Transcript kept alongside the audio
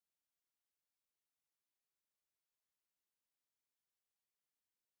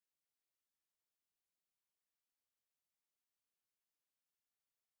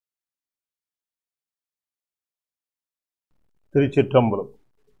திருச்சிற்றம்பலம்.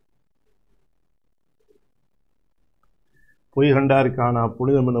 பொய்கண்டார் காணா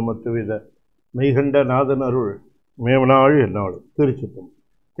புனிதமென மத்துவித மெய்கண்ட நாதன் அருள் மேவனாள் என்னாளும். திருச்சிற்றம்பலம்.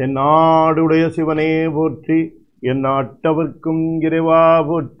 தென்னாடுடைய சிவனே போற்றி, என் நாட்டவர்க்கும் இறைவா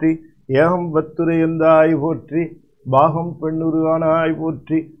போற்றி, ஏகம்பத்துரை எந்தாய் போற்றி, பாகம் பெண்ணுருவானாய்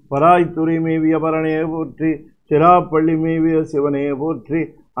போற்றி, பராய்த்துறை மேவிய பரணே போற்றி, சிராப்பள்ளி மேவிய சிவனே போற்றி,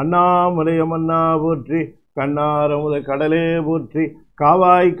 அண்ணாமலையமன்னா போற்றி, கண்ணாரமுத கடலே போற்றி,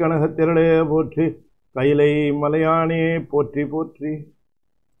 காவாய் கனகத்திரளே போற்றி, கைலை மலையானே போற்றி போற்றி.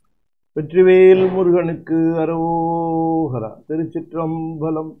 வெற்றிவேல் முருகனுக்கு அரோகரா.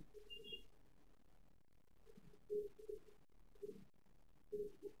 திருச்சிற்றம்பலம்.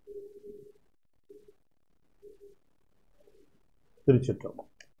 திருச்சிற்றம்பலம்.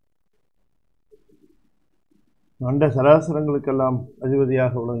 அண்ட சராசரங்களுக்கெல்லாம்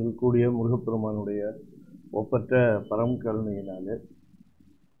அதிபதியாக விளங்கக்கூடிய முருகப்பெருமானுடைய ஒப்பற்ற பரம் கருணையினாலே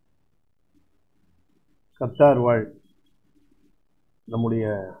கத்தார்வாழ் நம்முடைய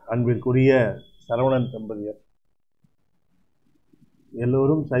அன்பிற்குரிய சரவணன் தம்பதியர்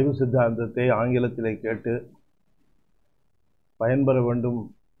எல்லோரும் சைவ சித்தாந்தத்தை ஆங்கிலத்திலே கேட்டு பயன்பெற வேண்டும்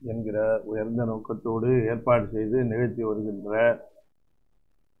என்கிற உயர்ந்த நோக்கத்தோடு ஏற்பாடு செய்து நிகழ்த்தி வருகின்ற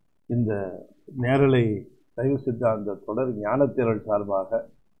இந்த நேரலை சைவ சித்தாந்த தொடர் ஞானத்திரள் சார்பாக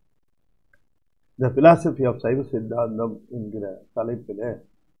த பிலாசபி ஆஃப் சைவ சித்தாந்தம் என்கிற தலைப்பில்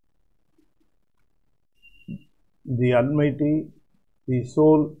தி அல்மைட்டி, தி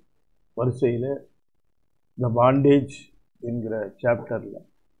சோல் வரிசையில் த பாண்டேஜ் என்கிற சாப்டரில்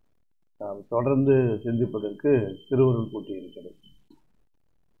நாம் தொடர்ந்து சிந்திப்பதற்கு திருவருள் கூட்டியிருக்கிறது.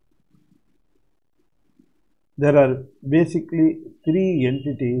 There are basically three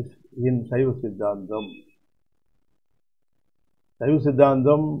entities in Saiva Siddhantam. Saiva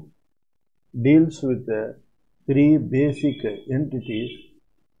Siddhantam deals with three basic entities.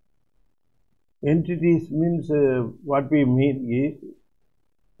 Entities means what we mean is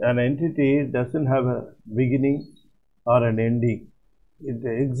an entity doesn't have a beginning or an ending. It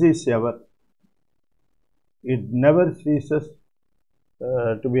exists ever. It never ceases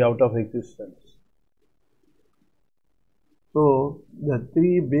to be out of existence. So the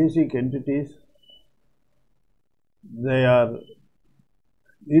three basic entities, they are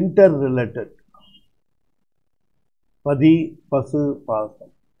interrelated. Pati, Pasu, Pasam.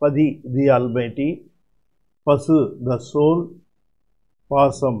 Pati, the Almighty; Pasu, the soul;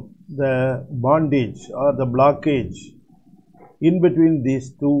 Pasam, the bondage or the blockage in between these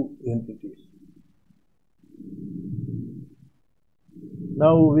two entities.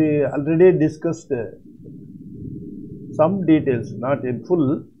 Now we already discussed some details, not in full,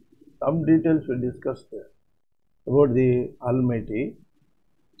 some details we discussed about the Almighty,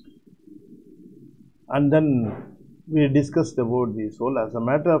 and then we discussed about the soul. As a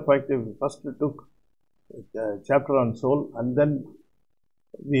matter of fact, we first took a chapter on soul and then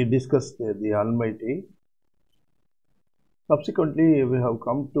we discussed the Almighty. Subsequently, we have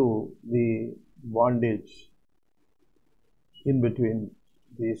come to the bondage in between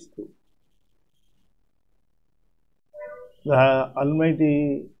these two. The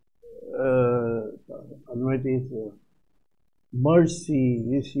Almighty's mercy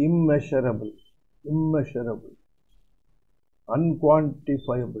is immeasurable,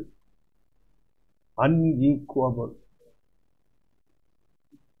 unquantifiable, unequable.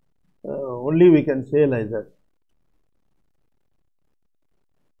 Only we can say like that.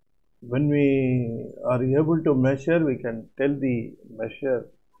 When we are able to measure, we can tell the measure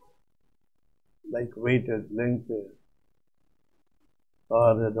like weight, length,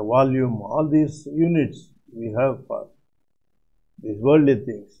 or the volume, all these units we have for these worldly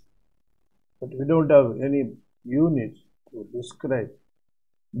things. But we don't have any units to describe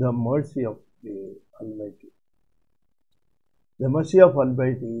the mercy of the Almighty. The mercy of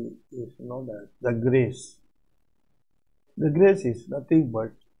Almighty is known as the grace. The grace is nothing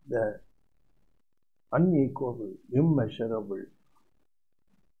but the unequal, immeasurable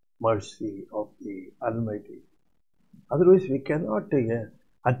mercy of the Almighty. Otherwise, we cannot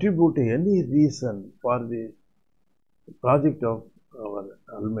attribute any reason for the project of our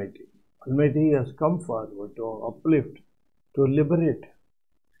Almighty. Almighty has come forward to uplift, to liberate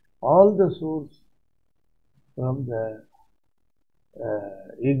all the souls from the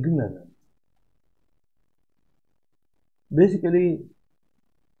ignorance. Basically,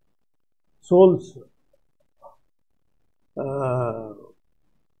 souls,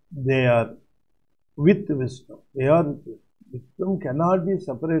 they are with wisdom. They are with wisdom. Wisdom cannot be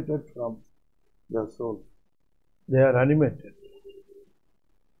separated from the soul. They are animated.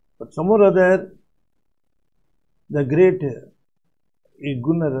 But some or other, the great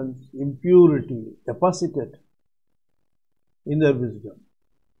ignorance, impurity deposited in their wisdom.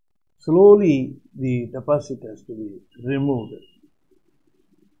 Slowly the deposit has to be removed.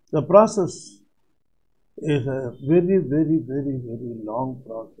 The process is a very, very, very, very long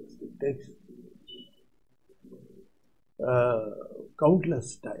process. It takes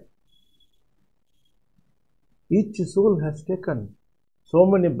countless time. Each soul has taken so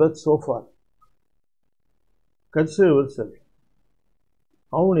many births so far. Consider yourself.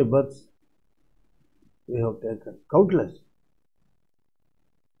 How many births we have taken? Countless.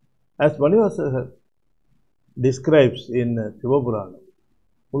 As Manivasa describes in Sivapuranam,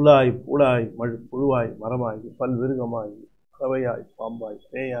 Pulai, Pulai, Puluvai, Maramai, Palvirgamai, Kavayai, Pambai,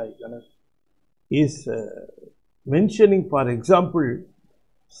 Peyai, Ganas, is mentioning, for example,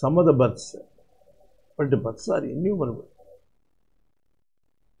 some of the births. But the births are innumerable.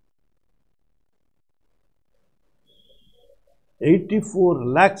 "84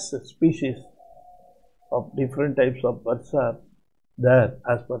 lakhs species of different types of birds are there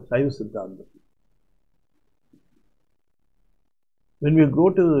as per Saiva Siddhantam. When we go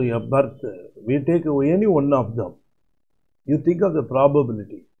to a birth, we take away any one of them. You think of the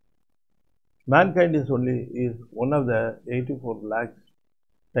probability. Mankind is one of the 84 lakhs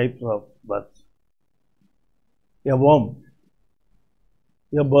types of birds. A worm,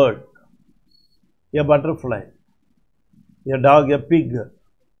 a bird, a butterfly, a dog, a pig,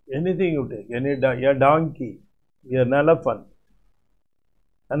 anything you take, a donkey, an elephant,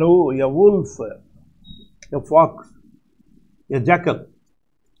 a wolf, a fox, a jackal.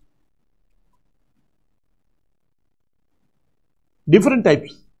 Different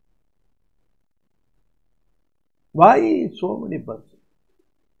types. Why so many birds?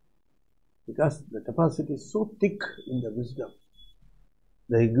 Because the deposit is so thick in the wisdom.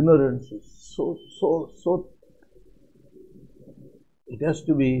 The ignorance is so it has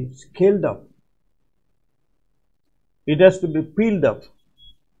to be scaled up. It has to be peeled up.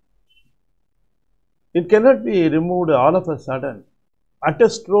 It cannot be removed all of a sudden. At a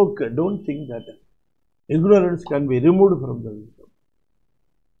stroke, don't think that ignorance can be removed from the wisdom.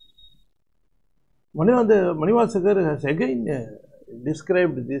 Manivasakar has again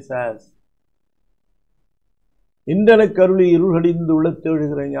described this as "Indana karuli irulhadindu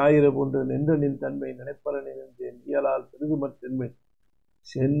ulattelugira ஞாயிறு போன்ற நின்றனின் தன்மை நினைப்பற நினைந்தேன் இயலால் பெருகுமற்றென்மை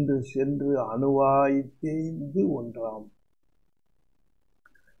சென்று சென்று அணுவாய் தேய்ந்து ஒன்றாம்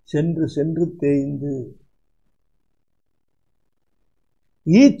சென்று சென்று தேய்ந்து."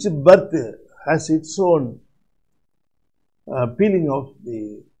 Each birth has its own peeling of the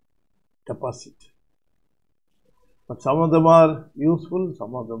deposit. But some of them are useful,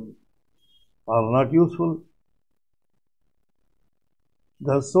 some of them are not useful.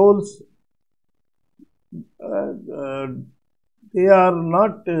 The souls, they are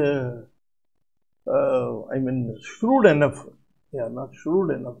not, shrewd enough. They are not shrewd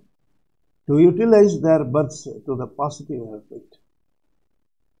enough to utilize their births to the positive effect.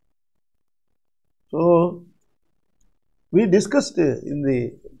 So, we discussed in the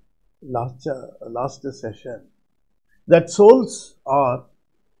last session that souls are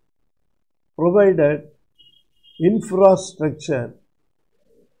provided infrastructure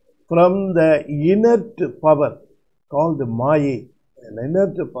from the inert power called Mayai, an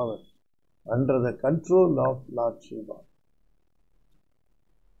inert power under the control of Lord Shiva.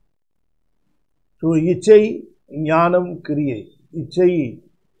 So, Ichai, Jnanam, Kriya. Ichai,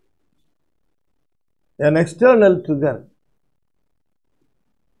 an external trigger.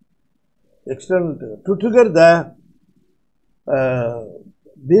 To trigger the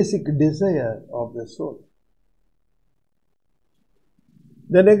basic desire of the soul.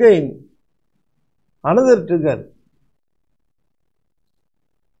 Then again, another trigger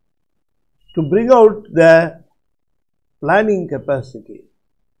to bring out the planning capacity.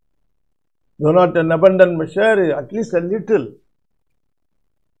 Though not an abundant measure, at least a little.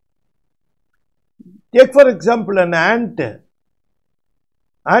 Take for example an ant.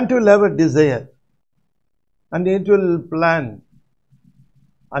 Ant will have a desire and it will plan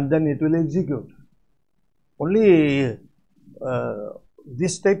and then it will execute. Only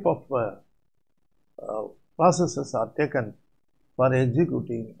this type of processes are taken for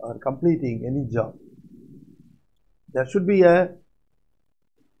executing or completing any job. There should be a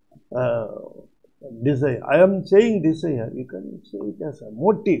desire. I am saying desire, you can say it as a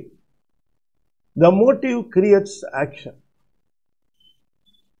motive. The motive creates action.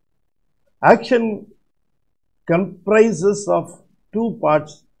 Action comprises of two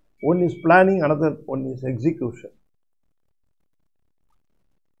parts. One is planning, another one is execution.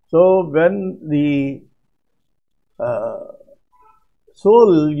 So, when the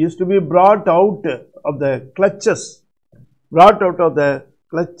soul is to be brought out of the clutches,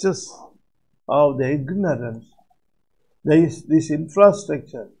 of the ignorance. There is this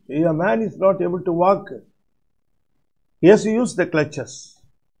infrastructure. If a man is not able to walk, he has to use the clutches.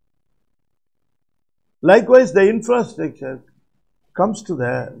 Likewise, the infrastructure comes to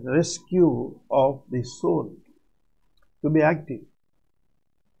the rescue of the soul to be active.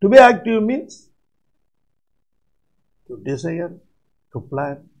 To be active means to desire, to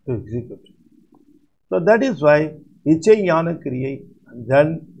plan, to execute. So that is why Ichai Jnana Kriya, and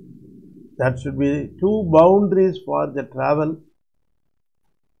then there should be two boundaries for the travel.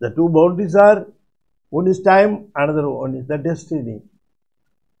 The two boundaries are, one is time, another one is the destiny.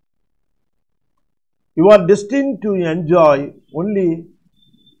 You are destined to enjoy only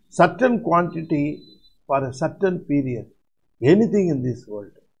certain quantity for a certain period, anything in this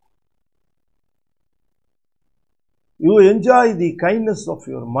world. You enjoy the kindness of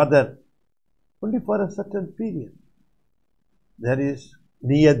your mother only for a certain period. There is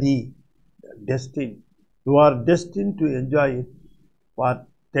niyati, destined. You are destined to enjoy it for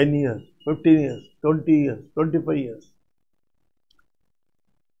 10 years, 15 years, 20 years, 25 years.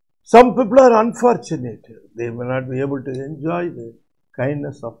 Some people are unfortunate. They may not be able to enjoy the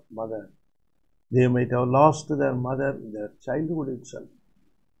kindness of mother. They might have lost their mother in their childhood itself.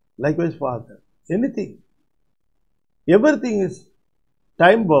 Likewise, father. Anything. Everything is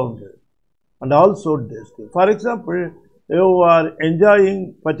time bound and also destined. For example, you are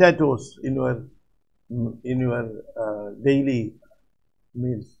enjoying potatoes in your daily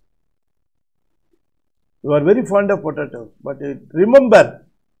meals. You are very fond of potatoes, but remember,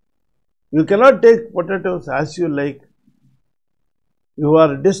 you cannot take potatoes as you like. You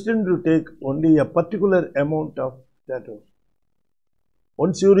are destined to take only a particular amount of potatoes.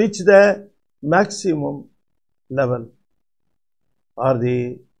 Once you reach the maximum level or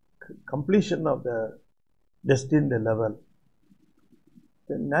the completion of the destined level,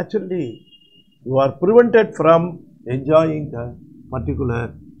 then naturally you are prevented from enjoying the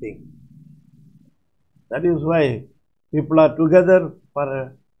particular thing. That is why people are together for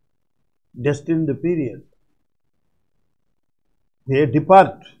a destined period. They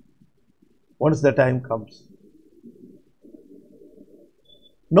depart once the time comes.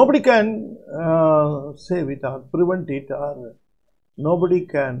 Nobody can save it or prevent it, or nobody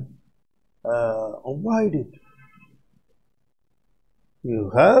can avoid it.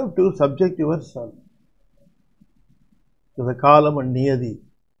 You have to subject yourself to the kalam and niyati,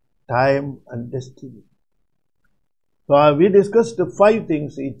 time and destiny. So we discussed 5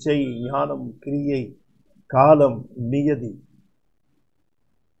 things: Ichai, Jnanam, Kriya, Kalam, Niyati,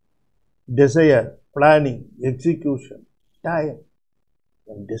 desire, planning, execution, time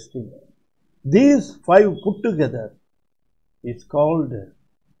and destiny. These 5 put together is called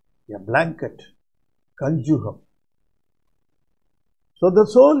a blanket, conjugam. So the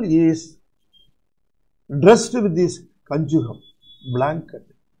soul is dressed with this conjugam, blanket.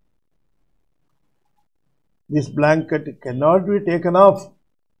 This blanket cannot be taken off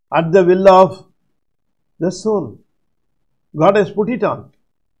at the will of the soul. God has put it on.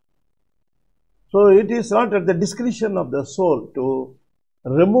 So it is not at the discretion of the soul to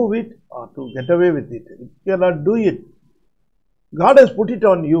remove it or to get away with it. It cannot do it. God has put it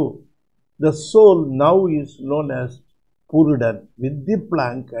on you. The soul now is known as Purudan. With the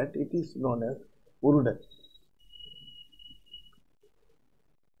blanket, it is known as Purudan.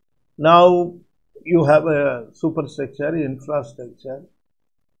 Now, you have a superstructure, infrastructure.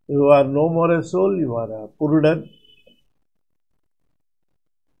 You are no more a soul, you are a Purudan.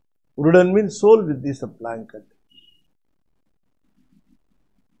 Purudan means soul with this blanket.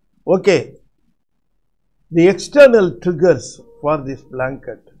 Okay. The external triggers for this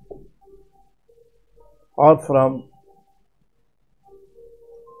blanket are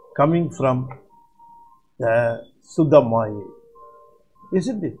coming from the Siddhamaya.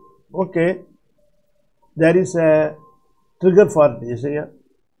 Isn't it? Okay. There is a trigger for desire.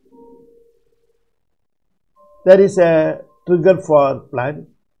 There is a trigger for planning.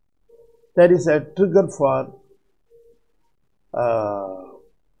 There is a trigger for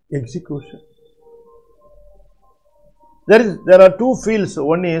execution. There are 2 fields.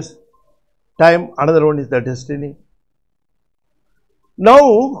 One is time, another one is the destiny. Now,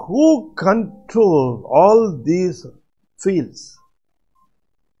 who control all these fields?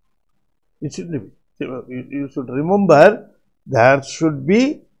 It should be. You should remember there should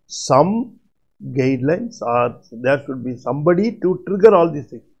be some guidelines, or there should be somebody to trigger all these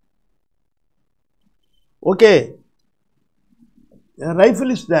things. Okay, a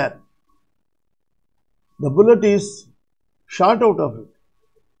rifle is there. The bullet is shot out of it.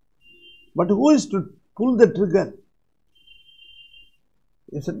 But who is to pull the trigger?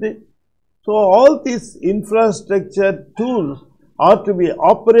 Isn't it? So all these infrastructure tools are to be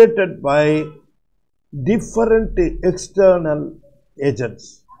operated by different external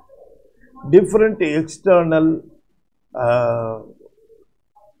agents, different external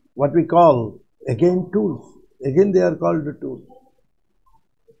what we call again tools. Again they are called tools.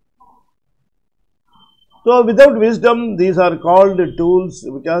 So without wisdom these are called tools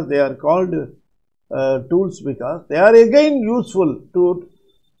because they are called tools because they are again useful to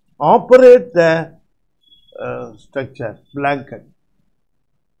operate the structure, blanket.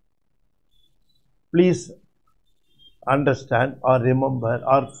 Please understand or remember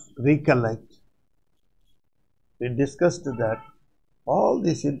or recollect. We discussed that all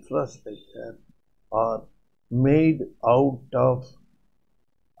this infrastructure are made out of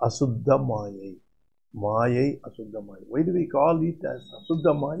Asuddha Mayai. Mayai, Asuddha Mayai. Why do we call it as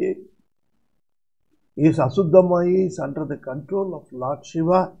Asuddha Mayai? Is Asuddha Mayai is under the control of Lord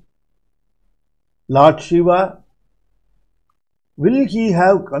Shiva? Lord Shiva, will he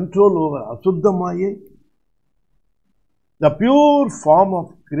have control over Asuddha Mayai? The pure form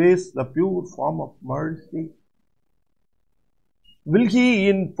of grace, the pure form of mercy. Will he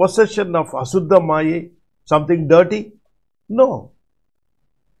in possession of Asuddha Mayai, something dirty? No.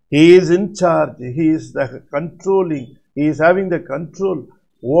 He is in charge. He is the controlling. He is having the control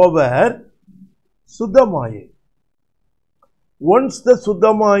over Suddha Mayai. Once the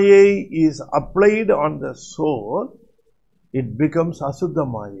Suddha Mayai is applied on the soul, it becomes Asuddha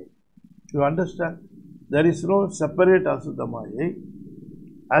Mayai. You understand? There is no separate Asuddha Mayai.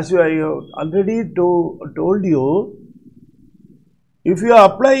 As I have already told you, if you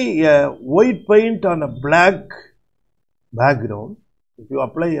apply a white paint on a black background, if you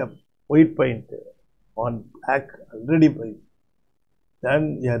apply a white paint on black already paint,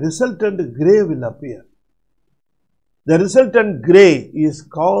 then a resultant grey will appear. The resultant grey is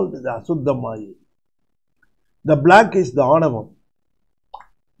called the Asuddha Mayai. The black is the Anavam.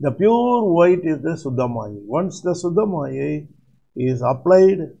 The pure white is the Suddha Mayai. Once the Suddha Mayai is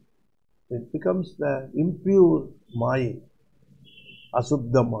applied, it becomes the impure Mayai.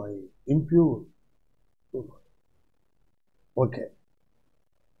 Asuddha Mayai. Impure. Okay.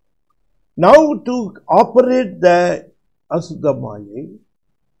 Now to operate the Asuddha Mayai,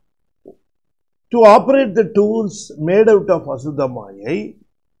 to operate the tools made out of Asuddha Mayai,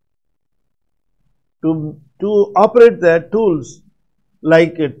 to operate the tools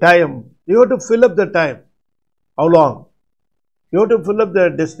like time, you have to fill up the time. How long? You have to fill up the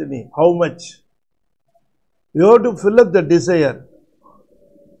destiny. How much? You have to fill up the desire.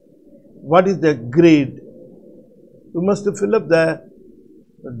 What is the greed? You must fill up the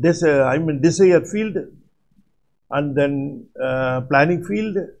desire field and then planning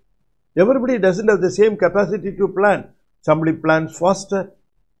field. Everybody doesn't have the same capacity to plan. Somebody plans faster,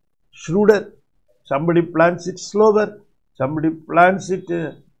 shrewder. Somebody plans it slower. Somebody plans it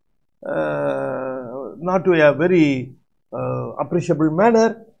not to a very appreciable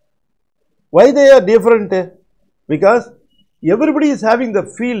manner. Why they are different? Because everybody is having the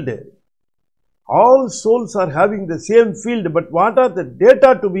field. All souls are having the same field, but what are the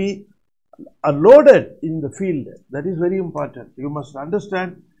data to be loaded in the field? That is very important. You must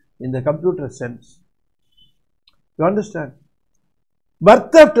understand in the computer sense. You understand?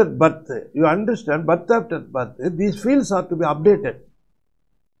 Birth after birth, you understand, birth after birth, these fields are to be updated.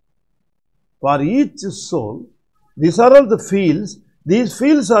 For each soul, these are all the fields, these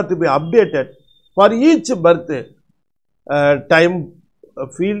fields are to be updated. For each birth, time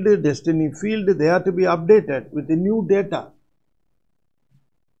field, destiny field, they are to be updated with the new data.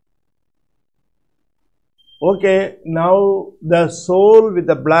 Okay, now the soul with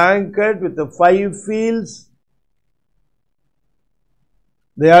the blanket, with the 5 fields,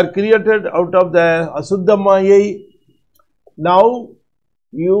 they are created out of the Asuddha Mayai. Now,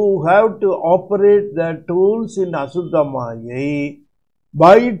 you have to operate the tools in Asuddha Mayai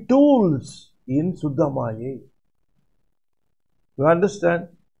by tools in Suddha Mayai. You understand?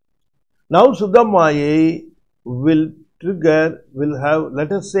 Now, Suddha Mayai will trigger, will have,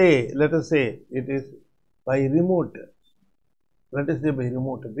 let us say it is by remote. Let us say by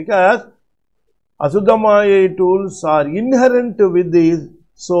remote. Because Asuddha Mayai tools are inherent with the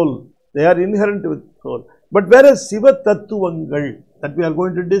soul. They are inherent with soul. But whereas Siva Tattvangal, that we are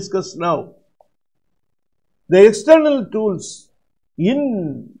going to discuss now, the external tools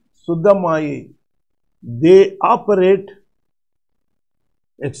in Suddha Mayai, they operate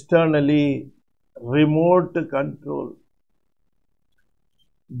externally, remote control.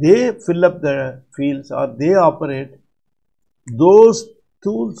 They fill up the fields or they operate those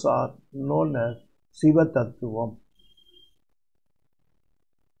tools are known as Siva Tattvam.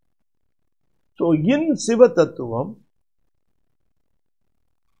 So in Siva Tattvam,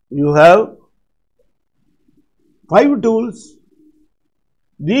 you have 5 tools.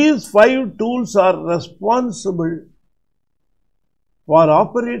 These 5 tools are responsible for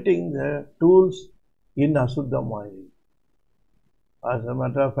operating the tools in Asuddha-Mayai. As a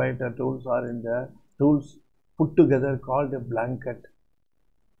matter of fact, the tools are in the tools put together called a blanket.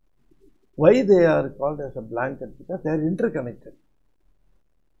 Why they are called as a blanket? Because they are interconnected.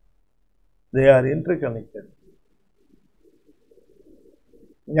 They are interconnected.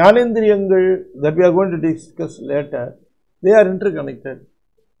 Jnanendriyangal that we are going to discuss later, they are interconnected.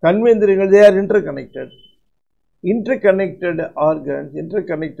 Kanvendriyangal, they are interconnected. Interconnected organs,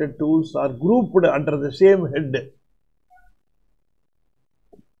 interconnected tools are grouped under the same head.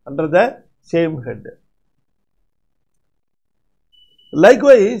 Under the same head.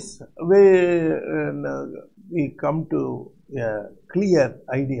 Likewise, we come to a clear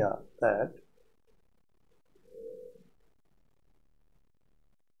idea that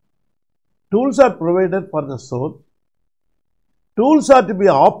tools are provided for the soul. Tools are to be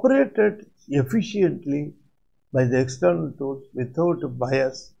operated efficiently by the external tools without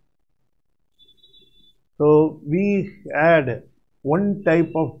bias. So, we add one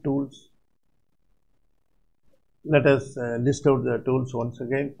type of tools. Let us list out the tools once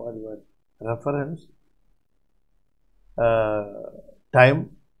again for your reference.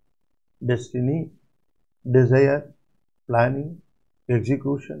 Time, destiny, desire, planning,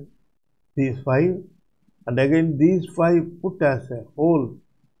 execution. These 5, and again these 5 put as a whole,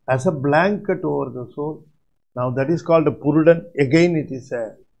 as a blanket over the soul. Now that is called a purest. Again it is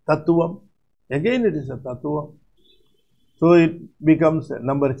a tattvam. Again it is a tattvam. So it becomes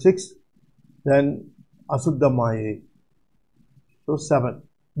number 6. Then Asuddha-Mayai. So 7.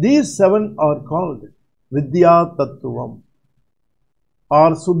 These 7 are called Vidya Tattvam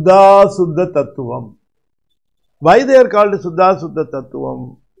or Suddha Suddha Tattvam. Why they are called Suddha Suddha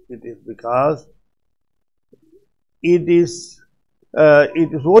Tattvam? It is because it is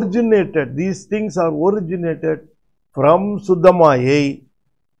originated, these things are originated from Suddha-Mayai.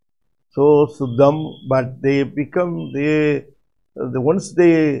 So Suddham, but they become, once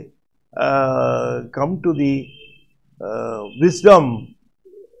they come to the wisdom,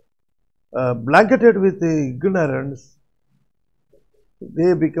 blanketed with ignorance,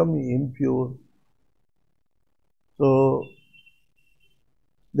 they become impure. So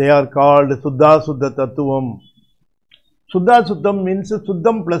they are called Suddha Suddha Tattvam. Suddha Suddham means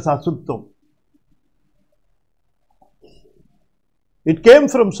Suddham plus Asuttam. It came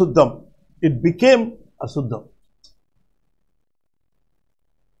from Suddham. It became Asuddham.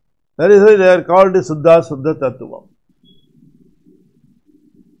 That is why they are called Suddha Suddha Tattvam.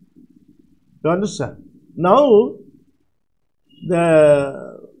 You understand? Now,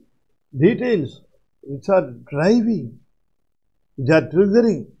 the details which are driving, which are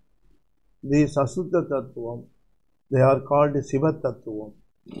triggering this Asuddha Tattvam, they are called Siva Tattvam.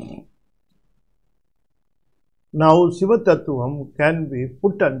 Now, Siva Tattvam can be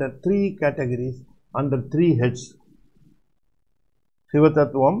put under 3 categories, under 3 heads. Siva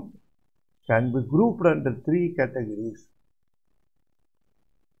Tattvam can be grouped under 3 categories.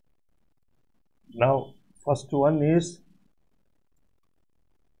 Now, first one is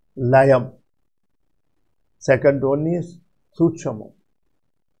Layam. Second one is Suchama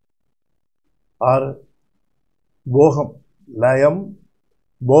or Boham. Layam,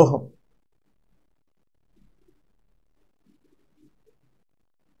 Boham.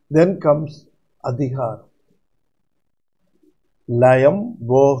 Then comes Adhikar. Layam,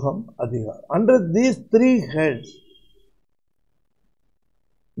 Boham, Adhikar. Under these 3 heads,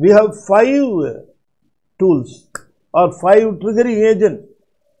 we have 5 tools or 5 triggering agents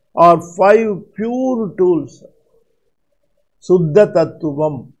or 5 pure tools. Suddha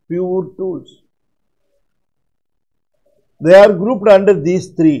Tattvam, pure tools. They are grouped under these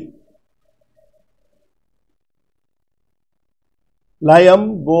 3.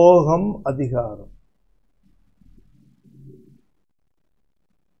 Layam, Boham, Adhikaram.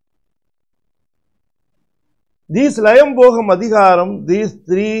 These Layam, Boham, Adhikaram, these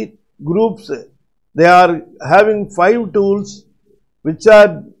 3 groups, they are having 5 tools which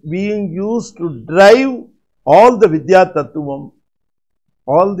are being used to drive all the Vidya Tattvam.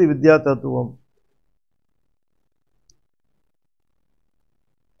 All the Vidya Tattvam.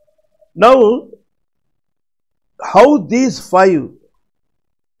 Now, how these 5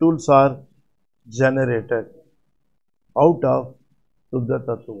 tools are generated out of Suddha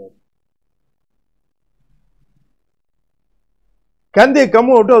Tattvam? Can they come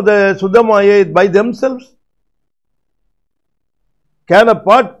out of the Suddhamaya by themselves? Can a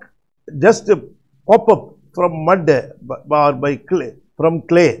pot just pop up from mud or by clay, from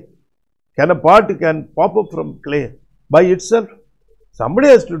clay? Can a pot pop up from clay by itself? Somebody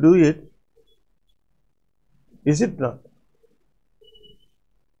has to do it. Is it not?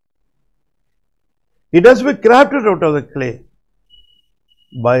 It has to be crafted out of the clay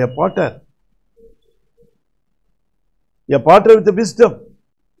by a potter. A potter with a wisdom,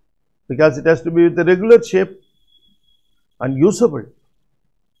 because it has to be with a regular shape and usable.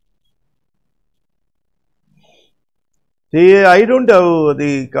 See, I don't have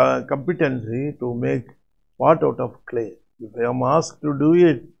the competency to make pot out of clay. If I am asked to do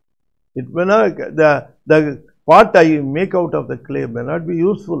it, it may not, the pot I make out of the clay may not be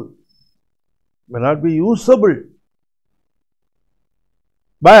useful, may not be usable.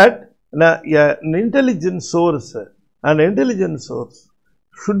 But an intelligent source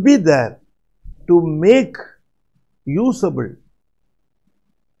should be there to make usable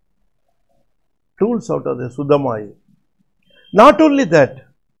tools out of the Suddhamaya. Not only that,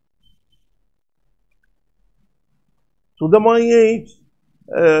 Suddhamaya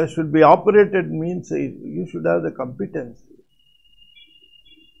should be operated means you should have the competence.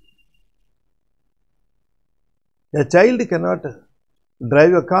 A child cannot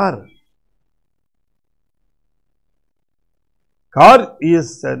drive a car. Car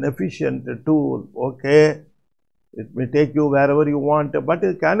is an efficient tool, okay, it may take you wherever you want, but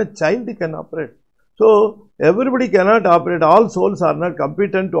a child can operate. So, everybody cannot operate, all souls are not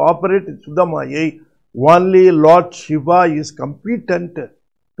competent to operate Suddhamaya. Only Lord Shiva is competent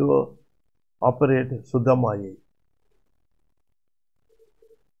to operate Suddhamaya.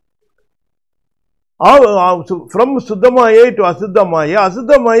 From Suddhamaya to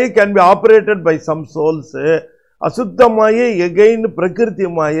Asuddhamaya can be operated by some souls. Asuddhamaya again Prakriti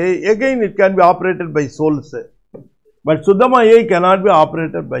Maya, again it can be operated by souls. But Suddhamaya cannot be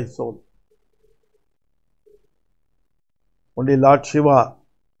operated by soul. Only Lord Shiva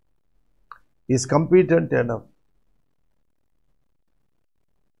is competent enough.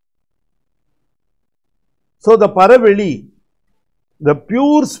 So the Paraveli, the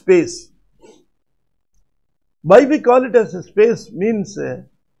pure space, why we call it as a space means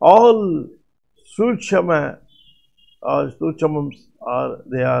all Sukshama or Sukshamams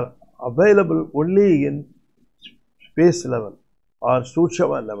they are available only in space level or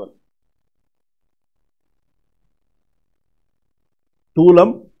Sukshama level.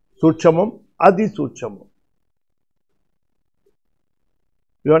 Thulam, Sukshamam, Adi Sukshamam.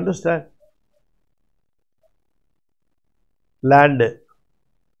 You understand? Land,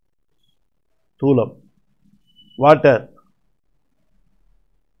 Thulam, water.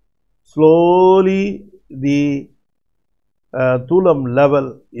 Slowly the Thulam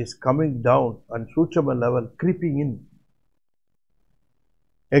level is coming down and Sukshama level creeping in.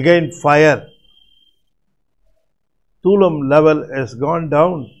 Again fire. Thulam level has gone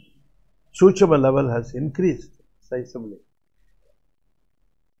down, Sukshama level has increased sizably.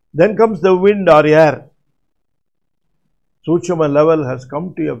 Then comes the wind or air. Sukshama level has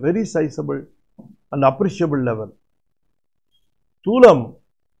come to a very sizable and appreciable level. Thulam,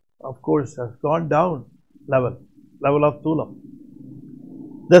 of course, has gone down level of Thulam.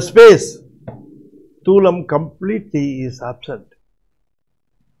 The space, Thulam completely is absent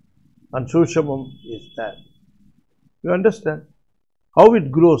and Sukshamam is there. You understand how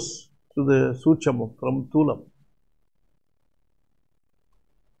it grows to the Sukshamam from Thulam.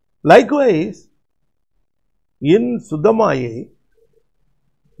 Likewise, in Suddhamaya,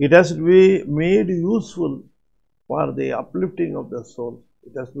 it has to be made useful for the uplifting of the soul.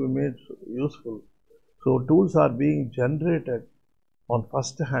 It has to be made useful. So, tools are being generated on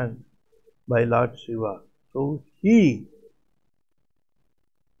first hand by Lord Shiva. So, he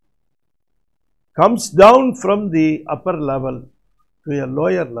comes down from the upper level to a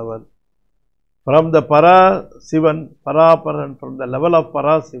lower level. From the Para-Sivan, Para-Paran, from the level of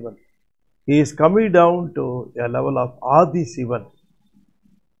Para-Sivan, he is coming down to a level of Adi-Sivan.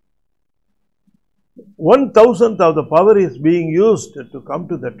 1,000th of the power is being used to come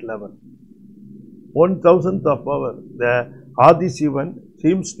to that level. 1,000th of power, the Adi-Sivan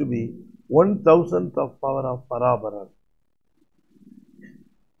seems to be 1,000th of power of Para-Paran.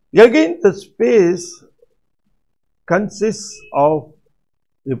 Again, the space consists of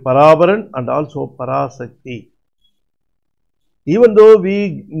the Parabaran and also Parasakti. Even though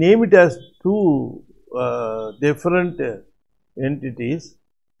we name it as two different entities,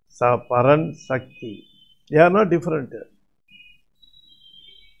 Paran, Sakti, they are not different.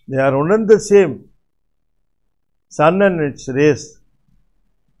 They are one and the same. Sun and its rays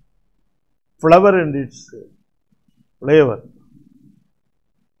flower and its flavor.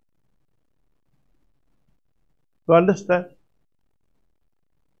 You understand?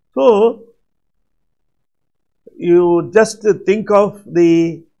 So, you just think of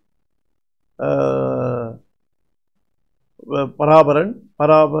the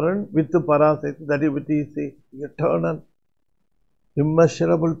Parabaran with the Parasakti, that is the eternal,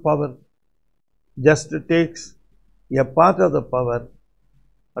 immeasurable power, just takes a part of the power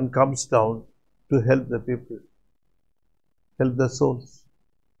and comes down to help the people, help the souls.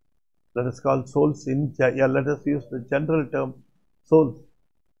 Let us call souls let us use the general term souls.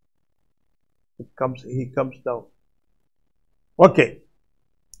 He comes down. Okay.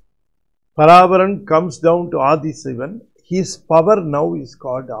 Parabaran comes down to Adi Sivan. His power now is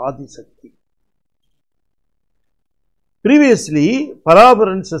called Adi Sakti. Previously,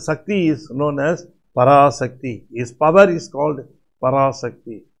 Parabaran's Sakti is known as Parasakti. His power is called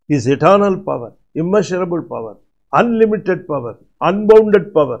Parasakti. His eternal power, immeasurable power, unlimited power,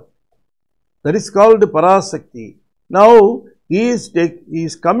 unbounded power. That is called Parasakti. Now, he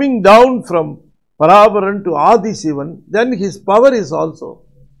is coming down from Parabaran to Adi Sivan. Then his power is also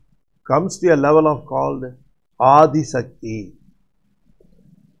comes to a level of called Adi Sakti.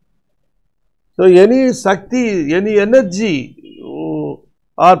 So, any Sakti, any energy or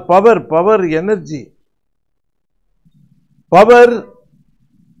power, energy, power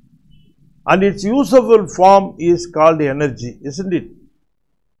and its useful form is called energy, isn't it?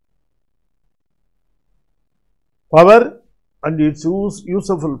 Power and its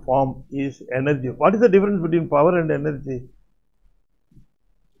useful form is energy. What is the difference between power and energy?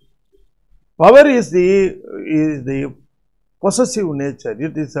 Power is the possessive nature.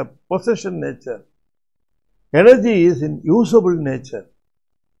 It is a possession nature. Energy is in usable nature.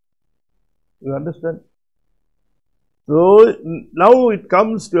 You understand? So, now it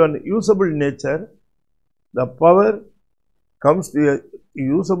comes to an usable nature. The power comes to a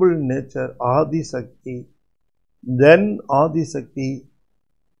usable nature, Adi Sakti. Then Adi Sakti,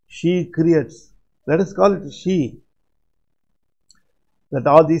 she creates. Let us call it she. That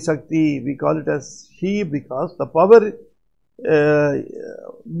Adi Sakti, we call it as she because the power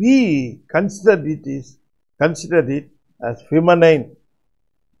we consider it as feminine.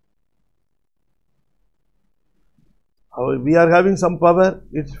 We are having some power,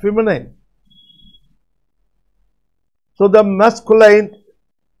 it's feminine. So the masculine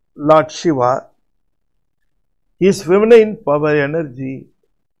Lord Shiva, his feminine power energy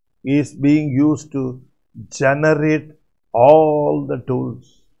is being used to generate all the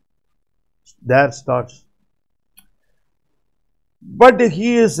tools. There starts. But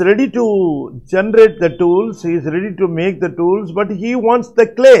he is ready to generate the tools, he is ready to make the tools, but he wants the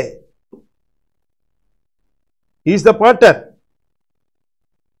clay. He is the potter.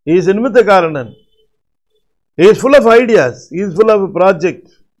 He is Nimitta-Karanan. He is full of ideas. He is full of a project.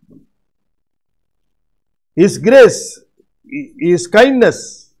 His grace, his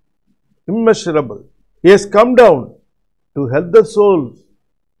kindness, immeasurable. He has come down to help the souls.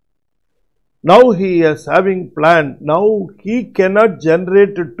 Now he is having planned. Now he cannot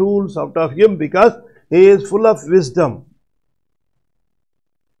generate tools out of him because he is full of wisdom.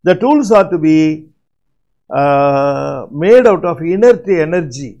 The tools are to be made out of inert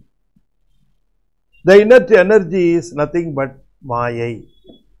energy. The inert energy is nothing but Mayai,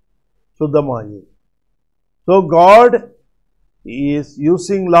 Suddha Mayai. So God is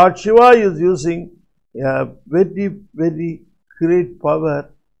using, Lord Shiva is using a very, very great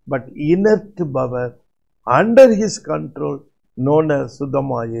power, but inert power under his control, known as Suddha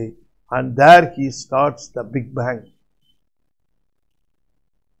Mayai, and there he starts the Big Bang.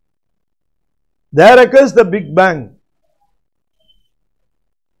 There occurs the Big Bang.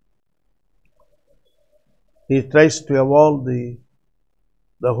 He tries to evolve the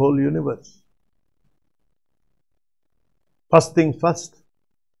whole universe. First thing first,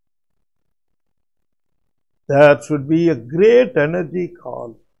 there should be a great energy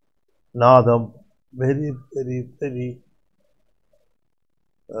called Nadam, very, very, very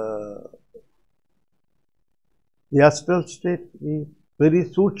the astral state, very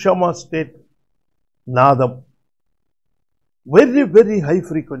Sukshama state, Nadam, very, very high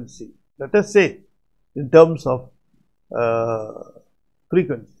frequency, let us say, in terms of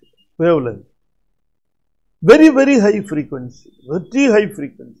frequency, wavelength. Very, very high frequency, very high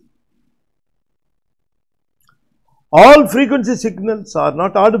frequency. All frequency signals are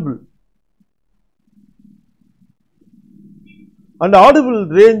not audible. And audible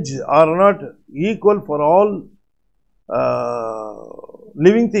range are not equal for all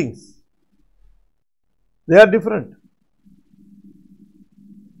living things. They are different.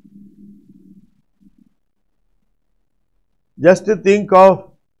 Just to think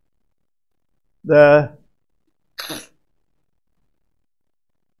of the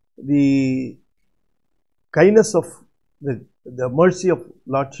kindness of the mercy of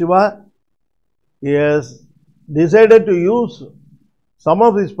Lord Shiva. He has decided to use some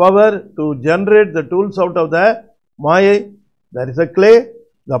of his power to generate the tools out of the Mayai. There is a clay,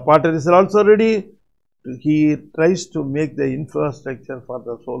 the potter is also ready. He tries to make the infrastructure for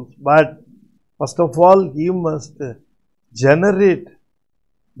the souls, but first of all, he must generate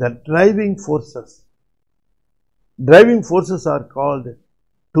the driving forces. Driving forces are called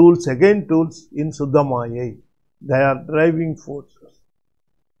tools, again tools in Suddha Mayai. They are driving forces.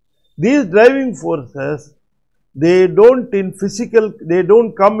 These driving forces, they don't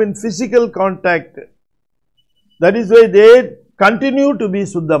come in physical contact. That is why they continue to be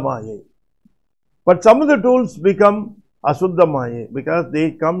Suddha Mayai. But some of the tools become Asuddha Mayai because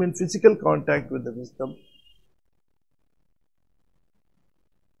they come in physical contact with the wisdom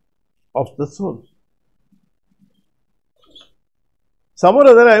of the soul. Some or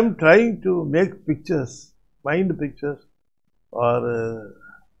other I am trying to make pictures, mind pictures, or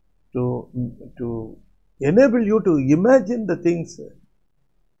to enable you to imagine the things,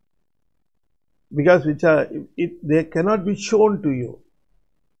 because they cannot be shown to you.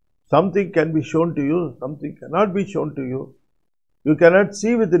 Something can be shown to you, something cannot be shown to you. You cannot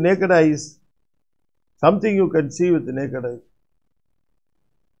see with the naked eyes. Something you can see with the naked eyes.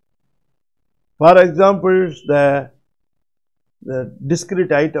 For example, the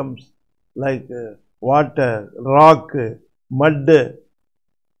discrete items like water, rock, mud,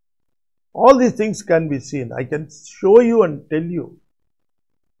 all these things can be seen. I can show you and tell you.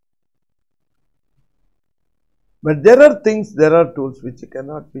 But there are things, there are tools which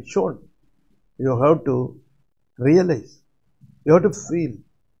cannot be shown. You have to realize. You have to feel.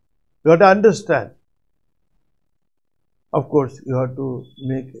 You have to understand. Of course, you have to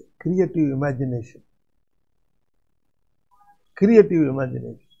make creative imagination. Creative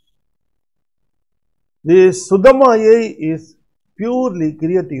imagination. This Suddha Mayai is purely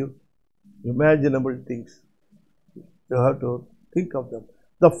creative, imaginable things. You have to think of them.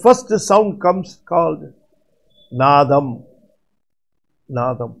 The first sound comes called Nadam.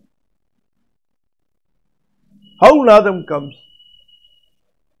 Nadam. How Nadam comes?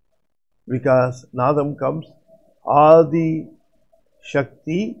 Because Nadam comes Adi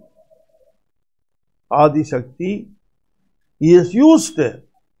Shakti. Adi Shakti is used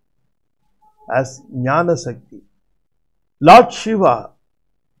as Jnana Shakti. Lord Shiva,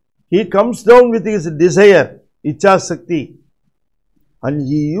 he comes down with his desire, Icha Shakti, and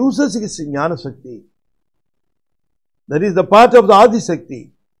he uses his Jnana Shakti. That is the part of the Adi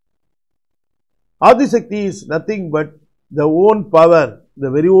Shakti. Adi Shakti is nothing but the own power,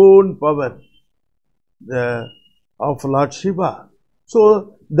 the very own power of Lord Shiva.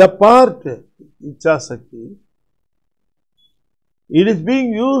 So, the part, Icha Shakti, it is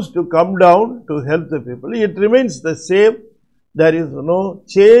being used to come down to help the people. It remains the same. There is no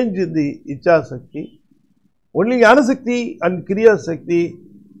change in the Icha Shakti. Only Jnana Shakti and Kriya Shakti,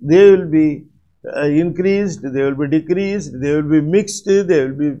 they will be increased, they will be decreased, they will be mixed, they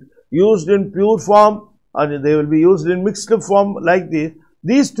will be used in pure form and they will be used in mixed form like this.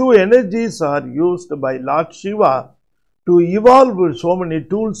 These two energies are used by Lord Shiva to evolve so many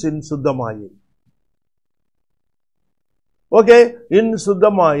tools in Suddha Mayai. Okay, in Suddha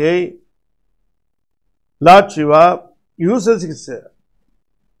Mayai, Lord Shiva uses his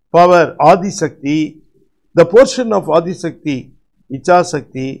power, Adi Shakti. The portion of Adi Shakti, Icha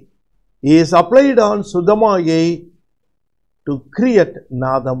Shakti, is applied on Suddha Mayai to create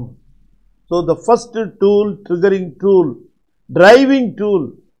Nadam. So, the first tool, triggering tool, driving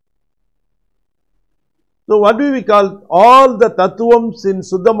tool. So, what do we call? All the tattvams in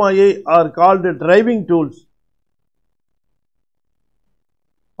Suddha Mayai are called driving tools.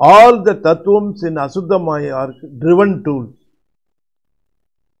 All the tattvams in Asuddha Mayai are driven tools.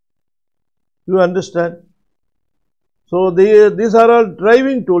 You understand? So, these are all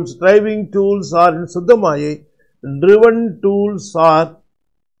driving tools. Driving tools are in Suddha Mayai. Driven tools are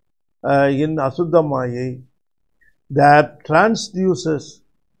in Asuddha Mayai. That transducers,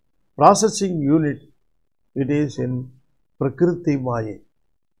 processing unit, it is in Prakriti Mayai.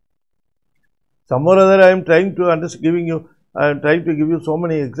 Some or other I am trying to I am trying to give you so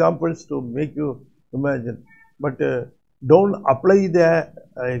many examples to make you imagine. But don't apply the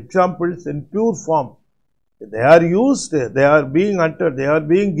examples in pure form. They are used, they are being uttered, they are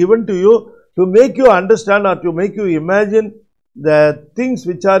being given to you to make you understand or to make you imagine the things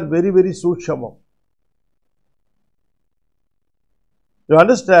which are very, very sukshama. You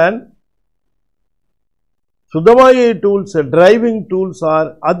understand? Suddhamaya tools, driving tools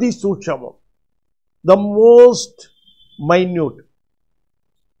are Adi Sukshamam, the most minute.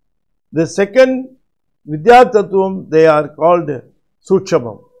 The second Vidya Tattvam, they are called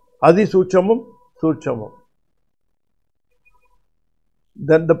Sukshamam, Adi Sukshamam, Sukshamam.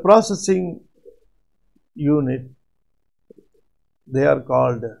 Then the processing unit, they are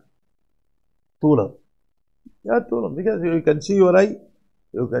called Thulam. Yeah, Thulam, because you can see your eye,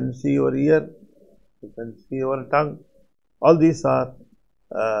 you can see your ear, you can see your tongue. All these are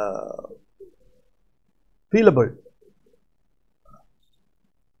feelable.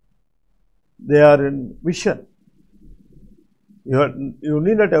 They are in vision. You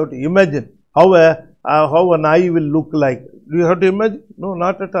need not have to imagine how an eye will look like. Do you have to imagine? No,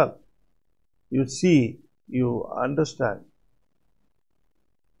 not at all. You see, you understand.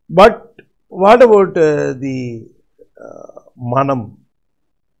 But what about the manam?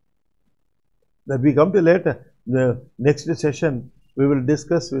 That we come to later. The next session we will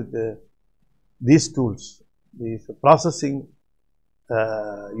discuss with these tools, these processing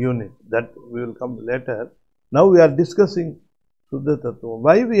unit, that we will come later. Now we are discussing Suddha Tattvam.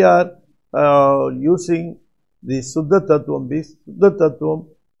 Why we are using the Suddha Tattvam? Because Suddha Tattvam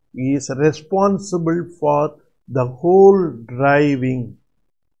is responsible for the whole driving.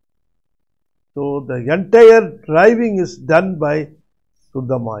 So the entire driving is done by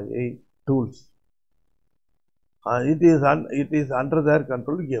Suddhamaya tools. It is under their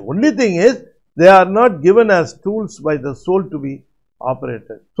control. The only thing is, they are not given as tools by the soul to be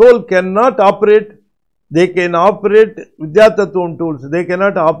operated. Soul cannot operate. They can operate Vidya Tattvam tools. They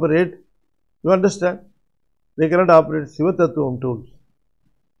cannot operate, you understand? They cannot operate Siva Tattvam tools.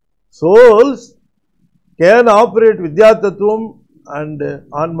 Souls can operate Vidya Tattvam and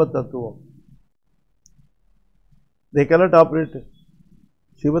Anma Tattvam. They cannot operate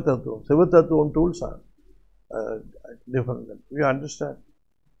Shiva Tattvam. Shiva Tattvam tools are different. You understand?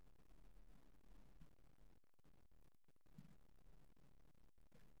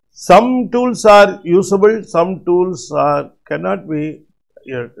 Some tools are usable, some tools cannot be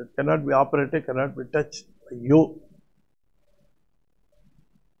operated, cannot be touched by you.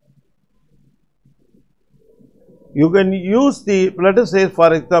 You can use let us say,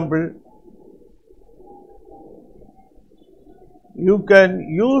 for example, you can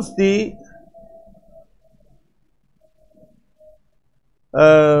use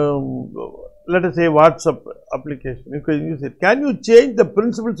let us say WhatsApp application. You can use it. Can you change the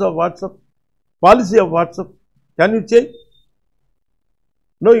principles of WhatsApp? Policy of WhatsApp? Can you change?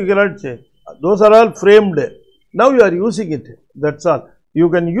 No, you cannot change. Those are all framed. Now you are using it. That's all. You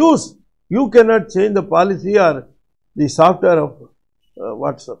can use. You cannot change the policy or the software of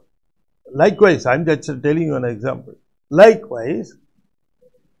WhatsApp. Likewise, I am just telling you an example. Likewise,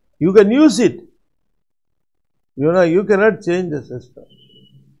 you can use it. You cannot change the system.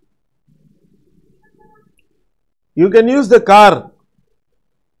 You can use the car.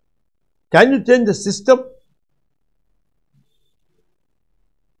 Can you change the system?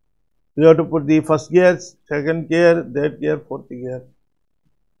 You have to put the first gear, second gear, third gear, fourth gear.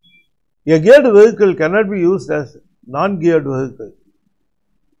 A geared vehicle cannot be used as non-geared vehicle.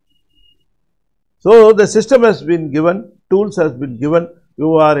 So the system has been given, tools has been given.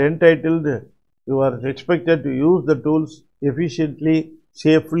 You are entitled, you are expected to use the tools efficiently,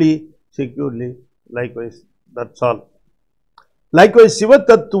 safely, securely. Likewise, that's all. Likewise, Siva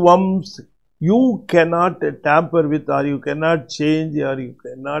Tattvams, you cannot tamper with, or you cannot change, or you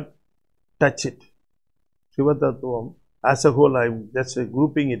cannot touch it. Siva Tattvam as a whole, I am just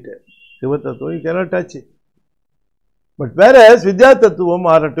grouping it. Siva Tattvam, you cannot touch it. But whereas Vidya Tattvam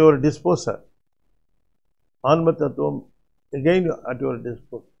are at your disposal. Anma Tattvam, again at your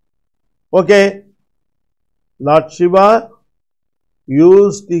disposal. Okay, Lord Shiva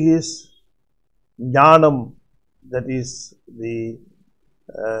used his Jnanam, that is the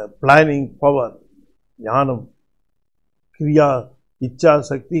planning power, Jnanam, Kriya, Ichcha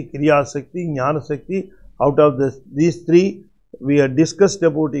Sakti, Kriya Sakti, Jnana Sakti. Out of these three, we have discussed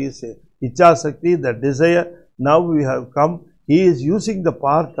about his Ichcha Sakti, the desire. Now we have come, he is using the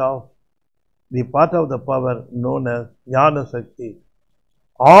part of the power known as Jnana Sakti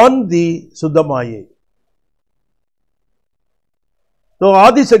on the Suddhamaya. So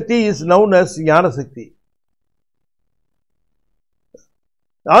Adi Sakti is known as Jnana Sakti.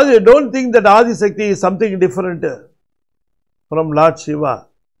 Now you don't think that Adi Sakti is something different from Lord Shiva.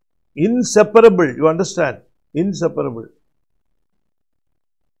 Inseparable, you understand? Inseparable.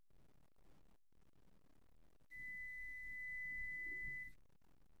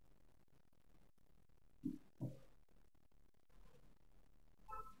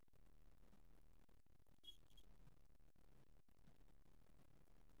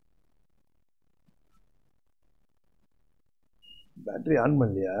 battery on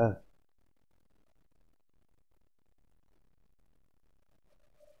பண்ணலையா?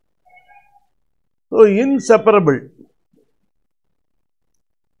 So inseparable.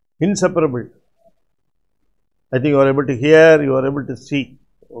 I think you are able to hear, you are able to see.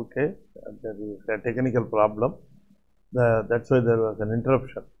 Okay, that is a technical problem. That's why there was an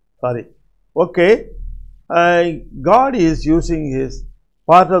interruption. Sorry. Okay, God is using his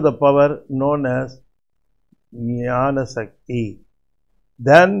part of the power known as Jnana Sakti.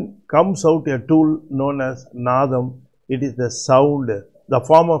 Then comes out a tool known as Nadam. It is the sound. The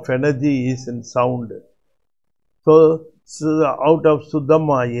form of energy is in sound. So out of Siddhantam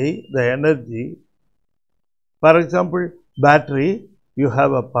Pasam, the energy, for example, battery, you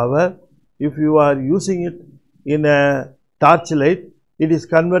have a power. If you are using it in a torchlight, it is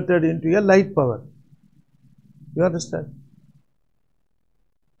converted into a light power. You understand?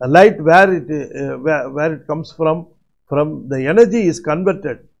 A light where it comes from the energy is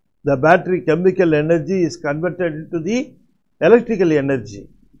converted. The battery chemical energy is converted into the electrical energy.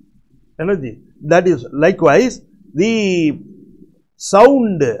 That is likewise the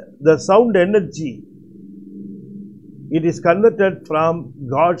sound energy. It is converted from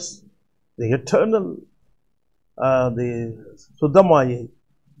God's, the eternal, the Siddhantam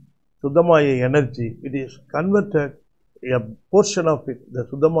Pasam energy. It is converted, a portion of it, the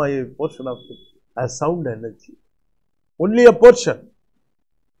Siddhantam Pasam portion of it, as sound energy. Only a portion.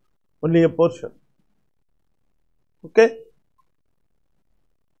 Okay?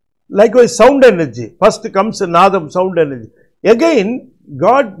 Likewise, sound energy. First comes Nadam, sound energy. Again,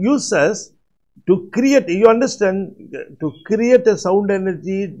 God uses to create, you understand, to create a sound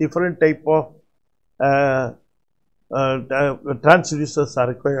energy, different type of transducers are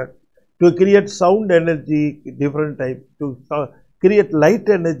required. To create sound energy, different type. To create light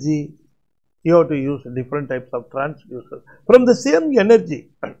energy, you have to use different types of transducers. From the same energy.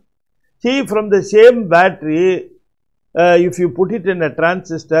 See, from the same battery, if you put it in a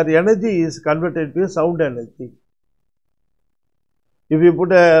transistor, energy is converted to a sound energy. If you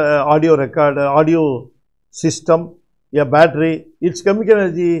put a audio system, a battery, its chemical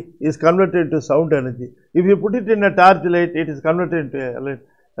energy is converted to sound energy. If you put it in a torchlight, it is converted into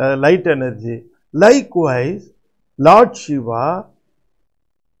a light energy. Likewise, Lord Shiva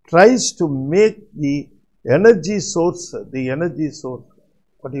tries to make the energy source,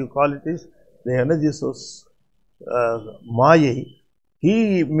 what do you call it is? The energy source, Mayai.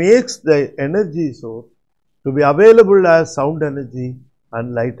 He makes the energy source to be available as sound energy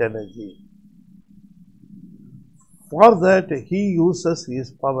and light energy. For that, he uses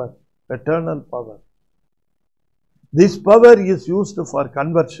his power, eternal power. This power is used for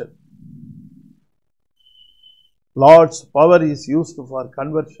conversion. Lord's power is used for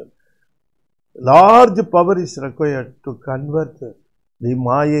conversion. Large power is required to convert the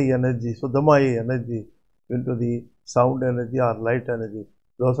Maya energy, so the Maya energy, into the sound energy or light energy.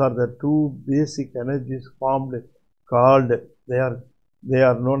 Those are the two basic energies formed, called, they are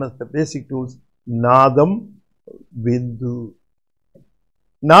known as the basic tools, Nadam, Bindu.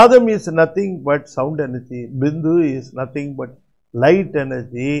 Nadam is nothing but sound energy, Bindu is nothing but light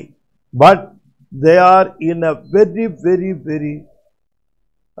energy, but they are in a very, very, very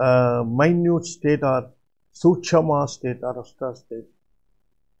minute state or Suchama state or Ashta state.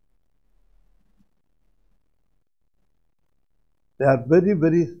 They are very,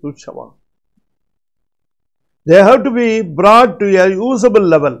 very Suchama. They have to be brought to a usable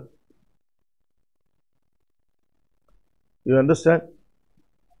level. You understand?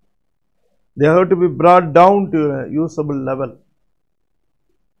 They have to be brought down to a usable level.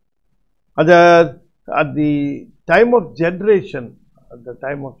 At the time of generation,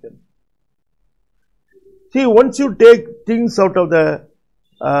 see, once you take things out of the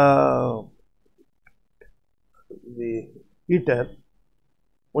heater,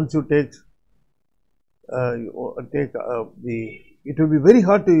 once you take it will be very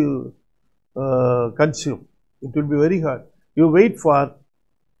hard to consume. It will be very hard. You wait for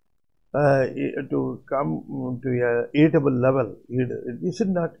to come to a eatable level. Is it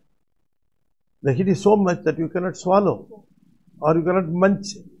not? The heat is so much that you cannot swallow or you cannot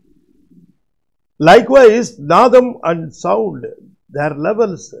munch. Likewise, Nadam and sound, their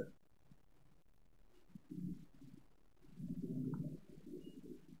levels.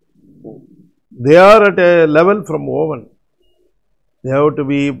 They are at a level from oven. They have to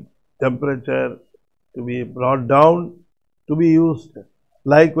be temperature to be brought down to be used.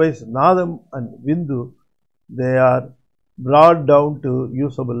 Likewise, Nadam and Bindu, they are brought down to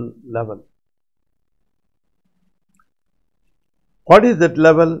usable level. What is that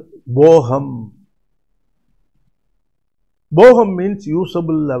level? Boham. Boham means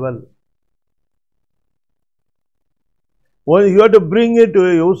usable level. Well, you have to bring it to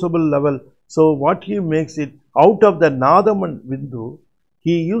a usable level. So what he makes it, out of the Nadam and Bindu,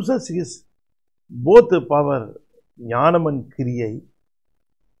 he uses his both power, Jnanam and Kriya.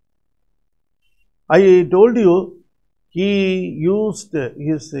 I told you, he used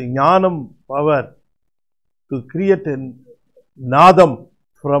his Jnanam power to create a Nadam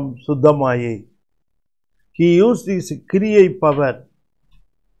from Siddhamayai. He used his Kriya power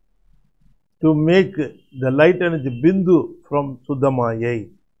to make the light energy Bindu from Siddhamayai.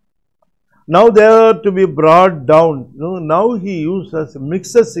 Now they are to be brought down. Now he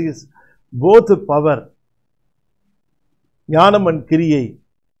mixes his both power, Jnanam and Kriya.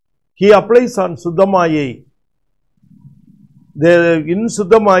 He applies on Siddhamayai. In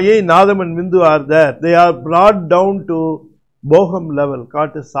Siddhamayai, Nadam and Bindu are there. They are brought down to Boham level,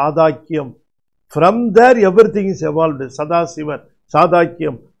 called Sadhakyam. From there, everything is evolved. Sadasiva,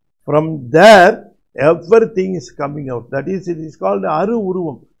 Sadhakyam. From there, everything is coming out. That is, it is called Aru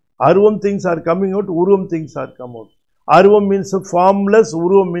Uruvam. Aruvam things are coming out, Uruvam things are come out. Aruvam means formless,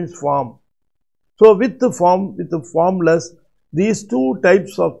 Uruvam means form. So, with the form, with the formless, these two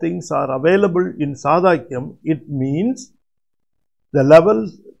types of things are available in Sadhakyam. It means the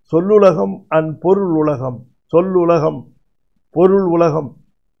levels Sollulagam and Porululagam. Sollulagam, Porululagam.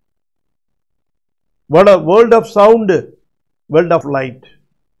 What a world of sound, world of light.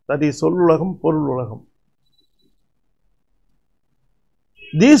 That is Sollulagam, Porululagam.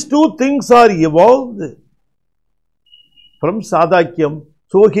 These two things are evolved from Sadhakyam.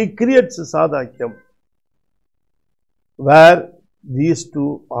 So he creates Sadhakyam, where these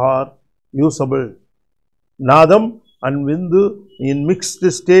two are usable. Nadam and Bindu in mixed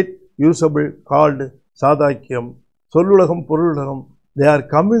state usable, called Sadhakyam. Sollulagam, Porululagam, they are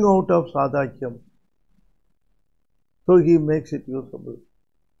coming out of Sadhakyam. So he makes it usable.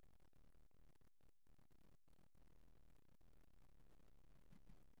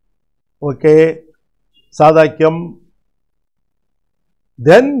 Okay, Sadhakyam.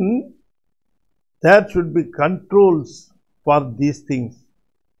 Then there should be controls for these things.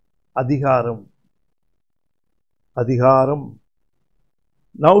 Adhigaram. Adhigaram.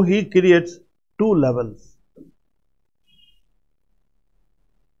 Now he creates two levels.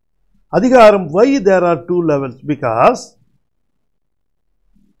 Adhigaram, why there are two levels? Because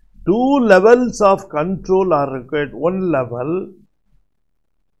two levels of control are required. One level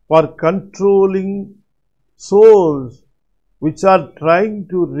for controlling souls which are trying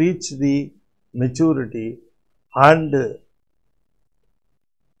to reach the maturity, and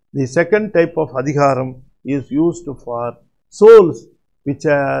the second type of adhigaram is used for souls which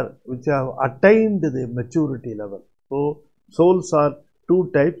have attained the maturity level. So souls are two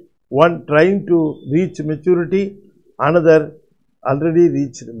types, one trying to reach maturity, another already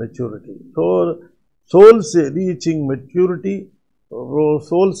reached maturity. So souls reaching maturity,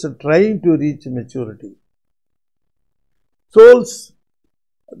 souls trying to reach maturity. Souls,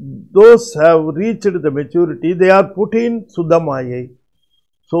 those have reached the maturity, they are put in Siddhamayai.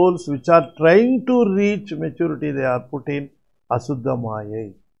 Souls which are trying to reach maturity, they are put in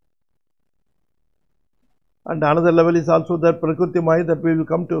Asiddhamayai. And another level is also that Prakriti Maya, that we will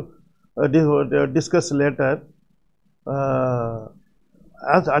come to discuss later.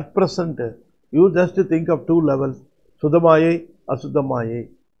 As at present, you just think of two levels, Siddhamayai, Asiddhamayai.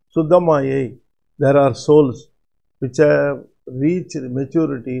 Siddhamayai, there are souls which have reached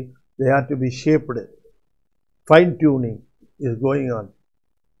maturity, they have to be shaped. Fine tuning is going on.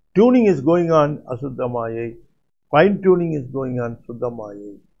 Tuning is going on Asiddhamayai. Fine tuning is going on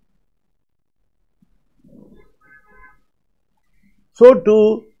Siddhamayai. So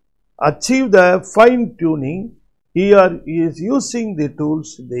to achieve the fine tuning, he is using the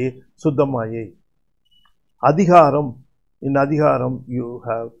tools, the Siddhamayai. Adhigaram, in Adhigaram you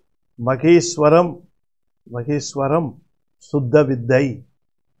have Maheswaram, Suddha Viddhai.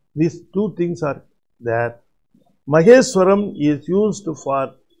 These two things are there. Maheswaram is used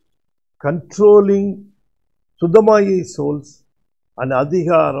for controlling Siddhamayai souls, and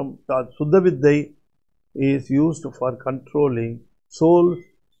Adhigaram, Suddha Viddhai, is used for controlling souls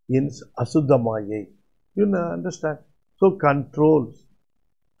in Asiddhamayai. You understand? So controls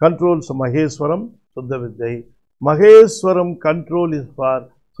Maheswaram, Suddha Viddhai. Maheswaram control is for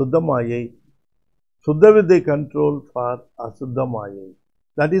Siddhamayai. Suddha Viddhai control for Asiddhamayai.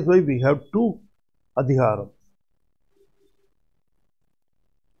 That is why we have two Adhigarams.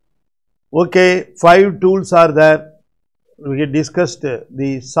 Okay, 5 tools are there. We discussed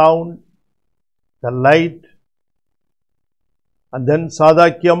the sound, the light, and then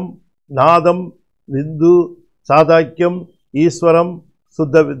Sadhakyam, Nadam, Bindu, Sadhakyam, Iswaram,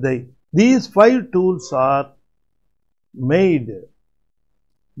 Suddha Vidyai. These 5 tools are made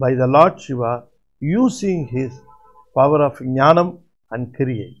by the Lord Shiva using his power of Jnanam and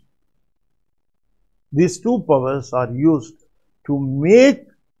Kriya. These 2 powers are used to make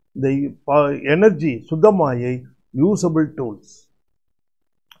the energy, Suddha Mayai, usable tools.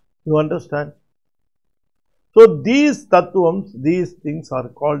 You understand? So these tattvams, these things are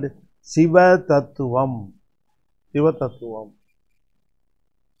called Siva Tattvam. Siva Tattvam.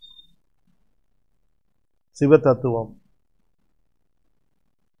 Siva Tattvam.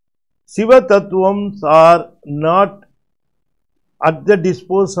 Siva Tattvams are not at the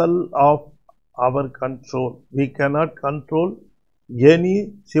disposal of our control. We cannot control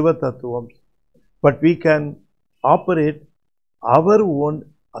any Siva Tattvams, but we can operate our own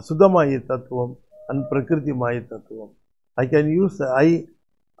Asuddha Maya Tattvam and Prakriti Maya Tattvam. I can use the I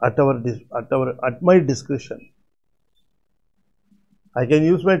at my discretion. I can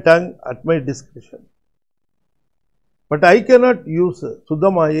use my tongue at my discretion. But I cannot use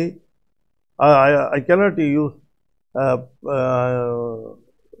Suddha Maya. I cannot use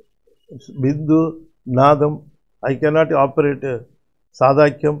Bindu, Nadam. I cannot operate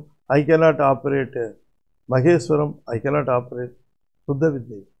Sadhakyam. I cannot operate Maheswaram. I cannot operate Suddha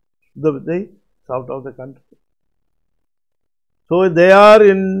Vidyai. Suddha Vidyai is out of the country. So they are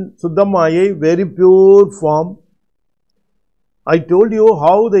in Suddha Mayai, very pure form. I told you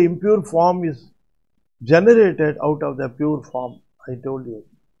how the impure form is generated out of the pure form. I told you.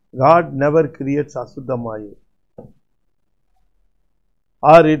 God never creates Asuddha Mayai.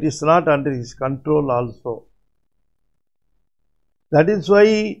 Or it is not under his control also. That is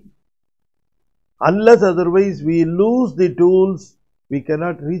why, unless otherwise we lose the tools, we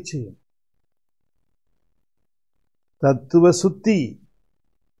cannot reach him. Tattva Sutti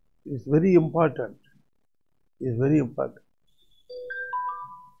is very important. Is very important.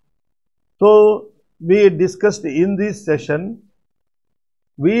 So, we discussed in this session,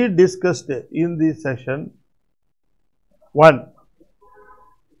 one,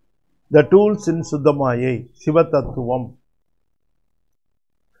 the tools in Suddha Mayai, Siva Tattvam.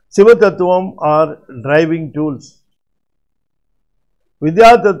 Siva Tattvam are driving tools.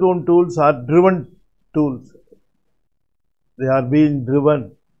 Vidya Tattvam tools are driven tools. They are being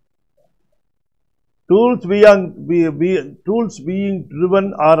driven. Tools being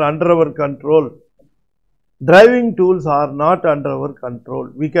driven are under our control. Driving tools are not under our control.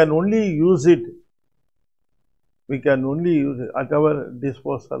 We can only use it. We can only use it at our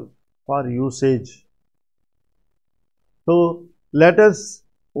disposal for usage. So, let us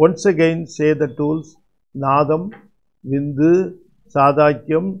once again say the tools: Nadam, Vindu,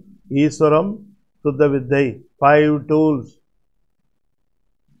 Sadhakyam, Iswaram, Suddha Vidyai. 5 tools.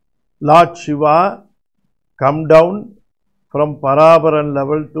 Lord Shiva come down from Parabaran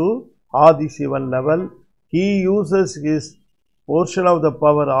level to Adi Shivan level. He uses his portion of the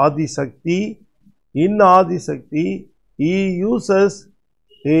power Adi Sakti. In Adi Sakti, he uses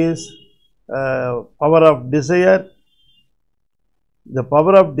his power of desire. The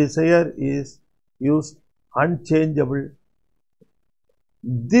power of desire is used unchangeable.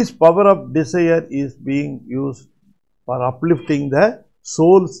 This power of desire is being used for uplifting the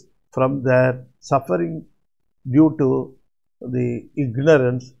souls from their suffering due to the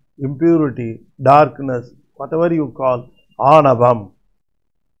ignorance, impurity, darkness, whatever you call, Anavam.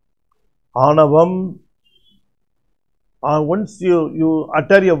 Anavam. Once you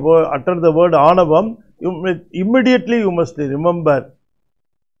utter the word Anavam, immediately you must remember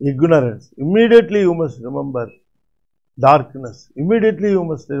ignorance. Immediately you must remember darkness. Immediately you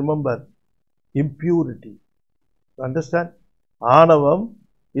must remember impurity. Understand? Anavam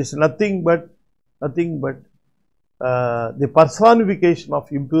is nothing but the personification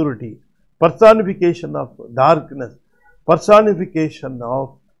of impurity, personification of darkness, personification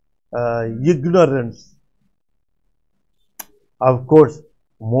of ignorance. Of course,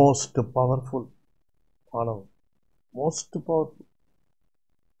 most powerful. Anavam. Most powerful.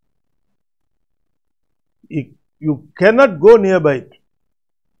 You cannot go nearby it.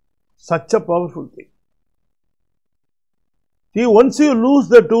 Such a powerful thing. See, once you lose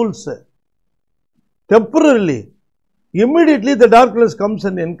the tools, temporarily, immediately the darkness comes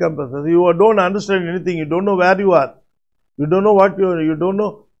and encompasses. You don't understand anything. You don't know where you are. You don't know what you don't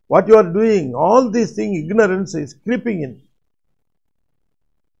know what you are doing. All these things, ignorance is creeping in.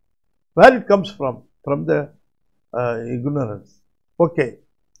 Where it comes from? From the ignorance. Okay.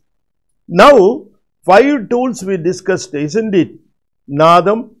 Now, 5 tools we discussed, isn't it?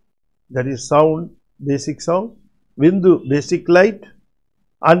 Nadam, that is sound, basic sound. Vindu, basic light.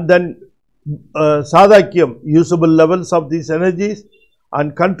 And then Sadhakyam, usable levels of these energies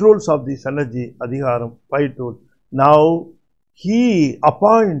and controls of this energy, Adhigaram, 5 tools. Now, he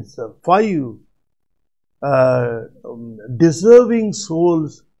appoints 5 deserving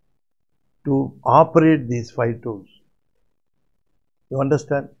souls to operate these 5 tools. You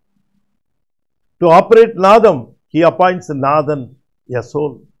understand? To operate Nadam, he appoints Nadan, a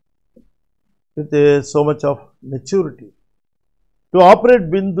soul, with so much of maturity. To operate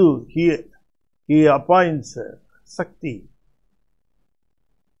Bindu, he appoints Sakti.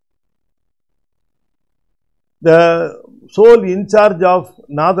 The soul in charge of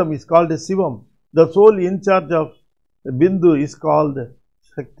Nadam is called Sivam. The soul in charge of Bindu is called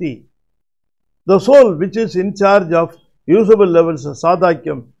Shakti. The soul which is in charge of usable levels of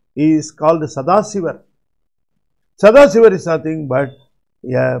Sadhakyam is called Sadasiva. Sadasiva is nothing but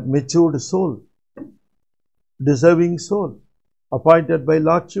a matured soul, deserving soul, appointed by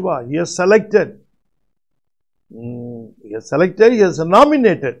Lord Shiva. He has selected, he has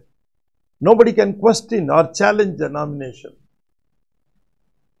nominated. Nobody can question or challenge the nomination.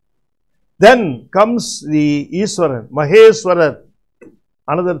 Then comes the Iswaran, Maheswarar,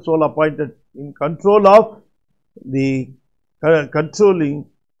 another soul appointed in control of the controlling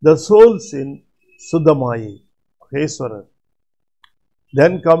the souls in Suddhamayai, Maheswarar.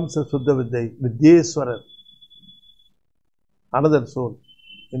 Then comes the Suddha Vidyeswarar, another soul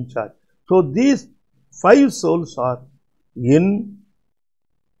in charge. So these 5 souls are in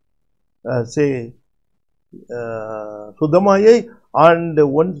Suddhamayai, and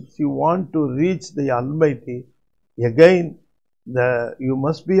once you want to reach the Almighty, again you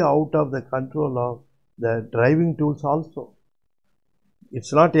must be out of the control of the driving tools also.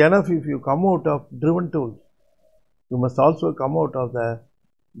 It's not enough if you come out of driven tools. You must also come out of the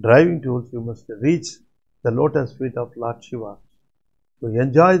driving tools. You must reach the lotus feet of Lord Shiva to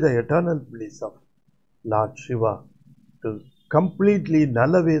enjoy the eternal bliss of Lord Shiva, to completely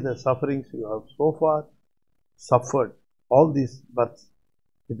null away the sufferings you have so far suffered, all these births,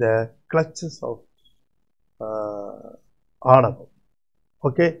 with the clutches of Anavam.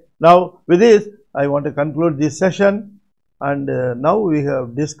 Okay, now with this I want to conclude this session, and now we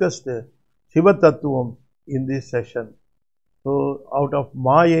have discussed Shiva Tattvam in this session. So out of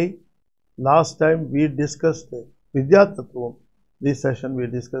Mayai, last time we discussed Vidya Tattvam, this session we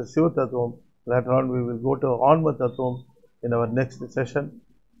discussed Shiva Tattvam, later on we will go to Anma Tattvam in our next session.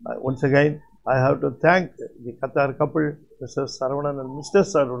 Once again, I have to thank the Qatar couple, Mr. Saravanan and Mr.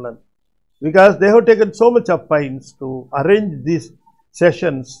 Saravanan, because they have taken so much of pains to arrange these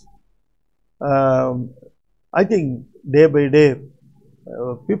sessions. I think day by day,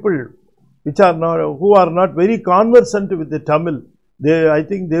 people who are not very conversant with the Tamil, I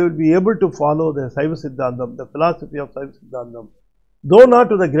think they will be able to follow the Saiva Siddhantam, the philosophy of Saiva Siddhantam, though not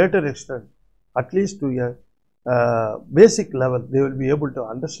to the greater extent, at least to a basic level, they will be able to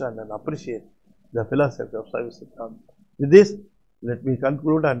understand and appreciate the philosophy of Saiva Siddhantam. With this, let me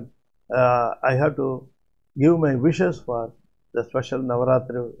conclude, and I have to give my wishes for the special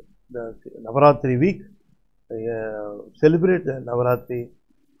Navaratri, the Navaratri week. Celebrate the Navaratri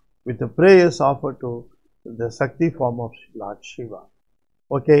with the prayers offered to the Sakti form of Lord Shiva.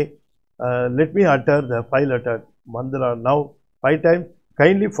 Okay, let me utter the 5-letter mantra now 5 times.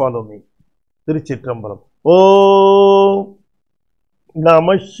 Kindly follow me. Tiruchitrambalam. Om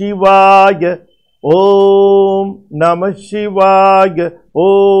Namah Shivaya. Om Namah Shivaya.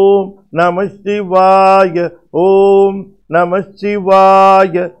 Om Namah Shivaya. Om Namah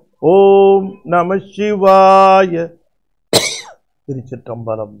Shivaya. Om Namah Shivaya.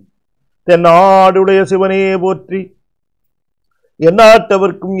 Tiruchitrambalam. தென்னாடுடைய சிவனே போற்றி,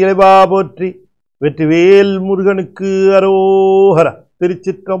 எந்நாட்டவர்க்கும் இறைவா போற்றி, வெற்றிவேல் முருகனுக்கு அரோகரா.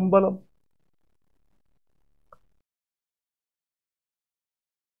 திருச்சிற்றம்பலம்.